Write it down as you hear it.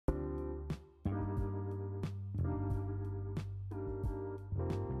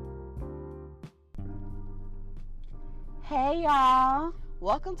Hey y'all,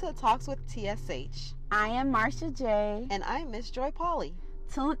 Welcome to Talks with TSH. I am Marsha J. And I'm Miss Joy Polly.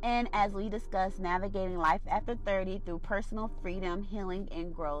 Tune in as we discuss navigating life after 30 through personal freedom, healing,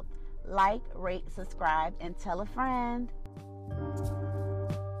 and growth. Like, rate, subscribe, and tell a friend.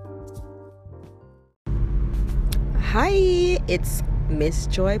 Hi, it's Miss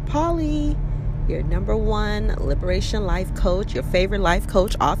Joy Polly, your number one liberation life coach, your favorite life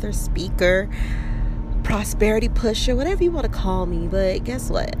coach, author, speaker, prosperity pusher, whatever you want to call me. But guess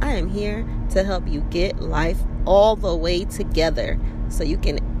what? I am here to help you get life all the way together so you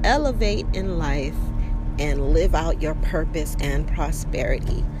can elevate in life and live out your purpose and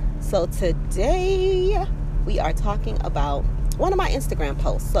prosperity. So today we are talking about one of my Instagram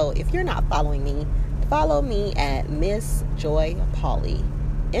posts. So if you're not following me, follow me at Miss Joy Polly,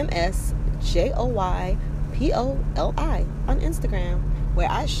 MSJOYPOLI on Instagram, where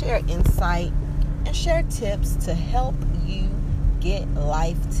I share insight and share tips to help you get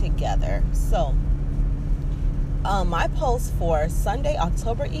life together. So, my post for Sunday,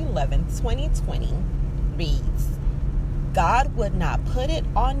 October 11th, 2020 reads, God would not put it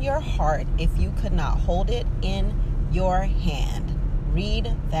on your heart if you could not hold it in your hand.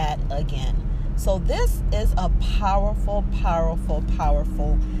 Read that again. So this is a powerful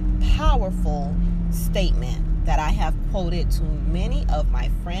statement that I have quoted to many of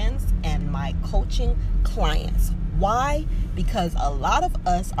my friends and my coaching clients. Why? Because a lot of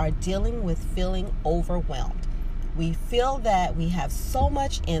us are dealing with feeling overwhelmed. We feel that we have so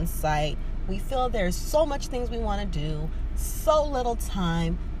much insight. We feel there's so much things we want to do, so little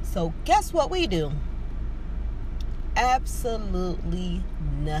time. So guess what we do? Absolutely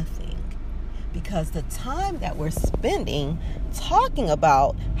nothing. Because the time that we're spending talking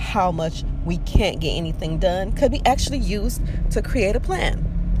about how much we can't get anything done could be actually used to create a plan.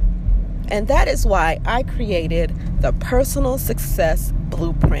 And that is why I created the Personal Success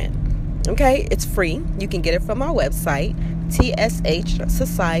Blueprint. Okay, it's free. You can get it from our website,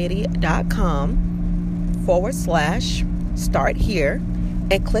 tshsociety.com/start here,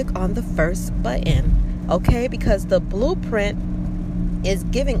 and click on the first button. Okay, because the blueprint is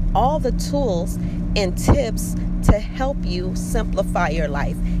giving all the tools and tips to help you simplify your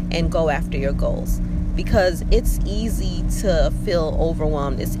life and go after your goals. Because it's easy to feel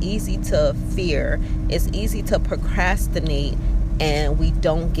overwhelmed. It's easy to fear. It's easy to procrastinate and we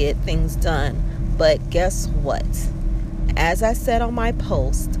don't get things done. But guess what? As I said on my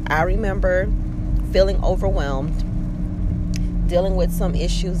post, I remember feeling overwhelmed, dealing with some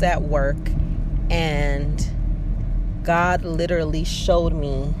issues at work, and God literally showed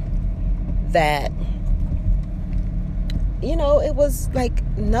me that, it was like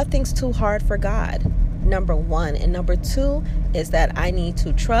nothing's too hard for God, number one. And number two is that I need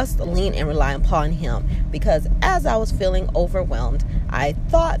to trust, lean, and rely upon Him. Because as I was feeling overwhelmed, I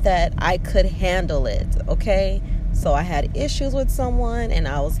thought that I could handle it, okay? So I had issues with someone, and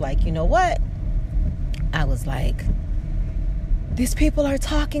I was like, you know what? I was like, these people are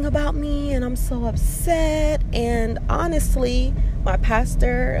talking about me and I'm so upset. And honestly, my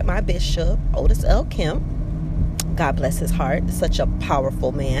pastor, my bishop, Otis L. Kemp, God bless his heart, such a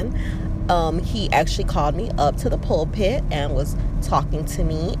powerful man. He actually called me up to the pulpit and was talking to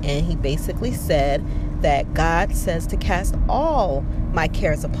me. And he basically said that God says to cast all my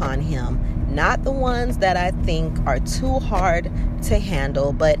cares upon Him, not the ones that I think are too hard to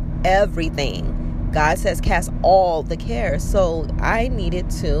handle, but everything. God says cast all the care. So I needed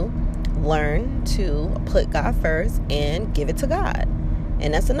to learn to put God first and give it to God.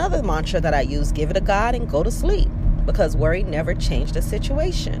 And that's another mantra that I use: give it to God and go to sleep, because worry never changed the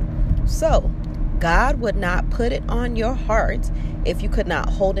situation. So God would not put it on your heart if you could not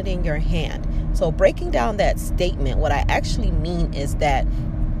hold it in your hand. So breaking down that statement, what I actually mean is that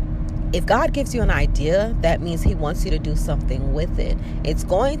if God gives you an idea, that means He wants you to do something with it. It's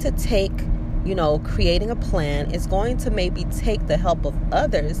going to take creating a plan. Is going to maybe take the help of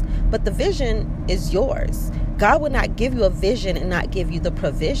others, but the vision is yours. God would not give you a vision and not give you the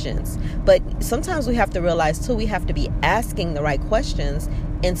provisions. But sometimes we have to realize too, we have to be asking the right questions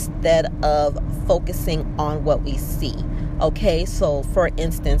instead of focusing on what we see. Okay, so for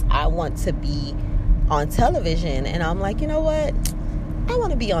instance, I want to be on television and I'm like, you know what? I want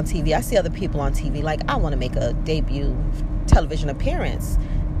to be on TV. I see other people on TV. Like, I want to make a debut television appearance.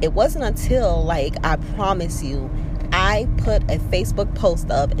 It wasn't until, I promise you, I put a Facebook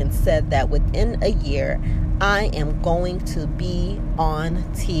post up and said that within a year, I am going to be on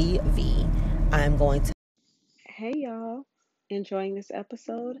TV. I'm going to. Hey, y'all. Enjoying this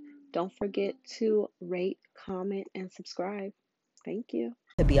episode? Don't forget to rate, comment, and subscribe. Thank you.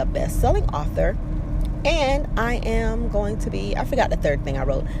 To be a best-selling author, And I am going to be, I forgot the third thing I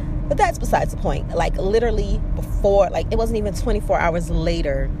wrote, but that's besides the point. Like literally before, like it wasn't even 24 hours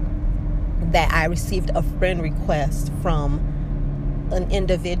later that I received a friend request from an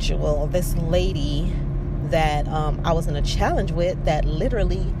individual, this lady that I was in a challenge with, that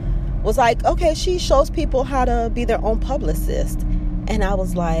literally was like, okay, she shows people how to be their own publicist. And I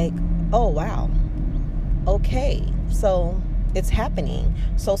was like, oh wow, okay, so it's happening.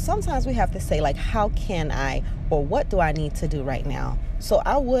 So sometimes we have to say, like, how can I, or what do I need to do right now? So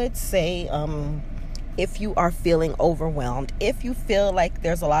I would say, if you are feeling overwhelmed, if you feel like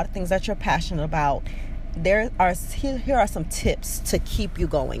there's a lot of things that you're passionate about, here are some tips to keep you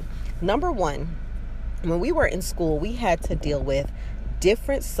going. Number one, when we were in school, we had to deal with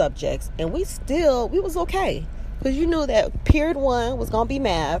different subjects, and we was okay. Because you knew that period 1 was going to be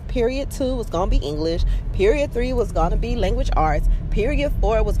math, period 2 was going to be English, period 3 was going to be language arts, period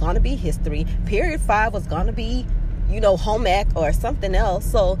 4 was going to be history, period 5 was going to be, home ec or something else.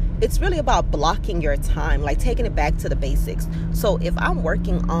 So it's really about blocking your time, like taking it back to the basics. So if I'm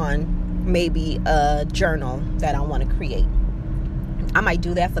working on maybe a journal that I want to create, I might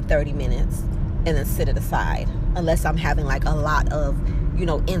do that for 30 minutes and then sit it aside, unless I'm having like a lot of,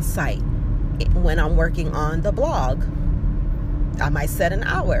 insight. When I'm working on the blog, I might set an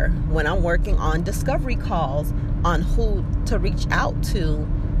hour. When I'm working on discovery calls on who to reach out to,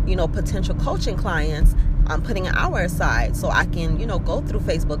 potential coaching clients, I'm putting an hour aside so I can, go through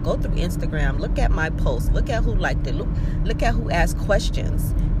Facebook, go through Instagram, look at my posts, look at who liked it, look at who asked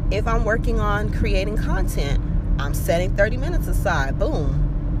questions. If I'm working on creating content, I'm setting 30 minutes aside.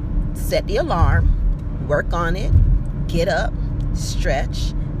 Boom. Set the alarm, work on it, get up,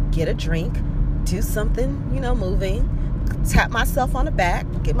 stretch, get a drink, do something, moving, tap myself on the back,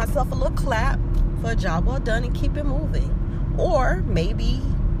 give myself a little clap for a job well done, and keep it moving. Or maybe,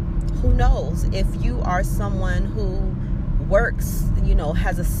 who knows, if you are someone who works,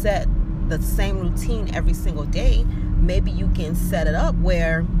 has the same routine every single day, maybe you can set it up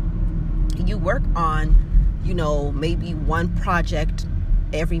where you work on, maybe one project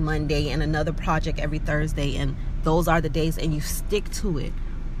every Monday and another project every Thursday, and those are the days, and you stick to it.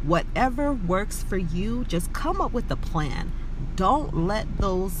 Whatever works for you, just come up with a plan. Don't let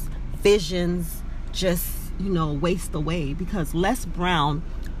those visions just, waste away, because Les Brown,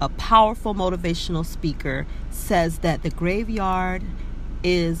 a powerful motivational speaker, says that the graveyard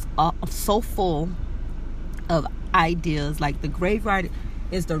is so full of ideas. Like the graveyard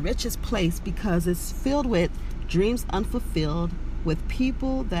is the richest place because it's filled with dreams unfulfilled, with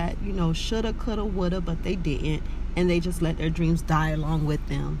people that, shoulda, coulda, woulda, but they didn't, and they just let their dreams die along with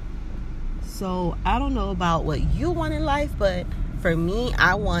them. So I don't know about what you want in life, but for me,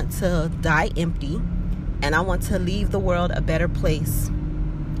 I want to die empty, and I want to leave the world a better place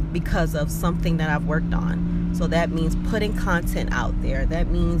because of something that I've worked on. So that means putting content out there. That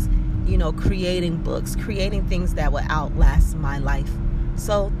means, creating books, creating things that will outlast my life.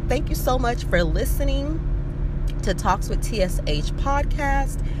 So thank you so much for listening to Talks with TSH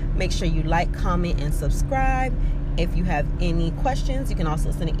podcast. Make sure you like, comment, and subscribe. If you have any questions, you can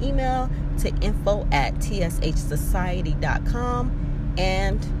also send an email to info@tshsociety.com.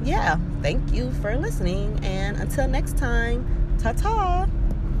 And yeah, thank you for listening. And until next time, ta-ta.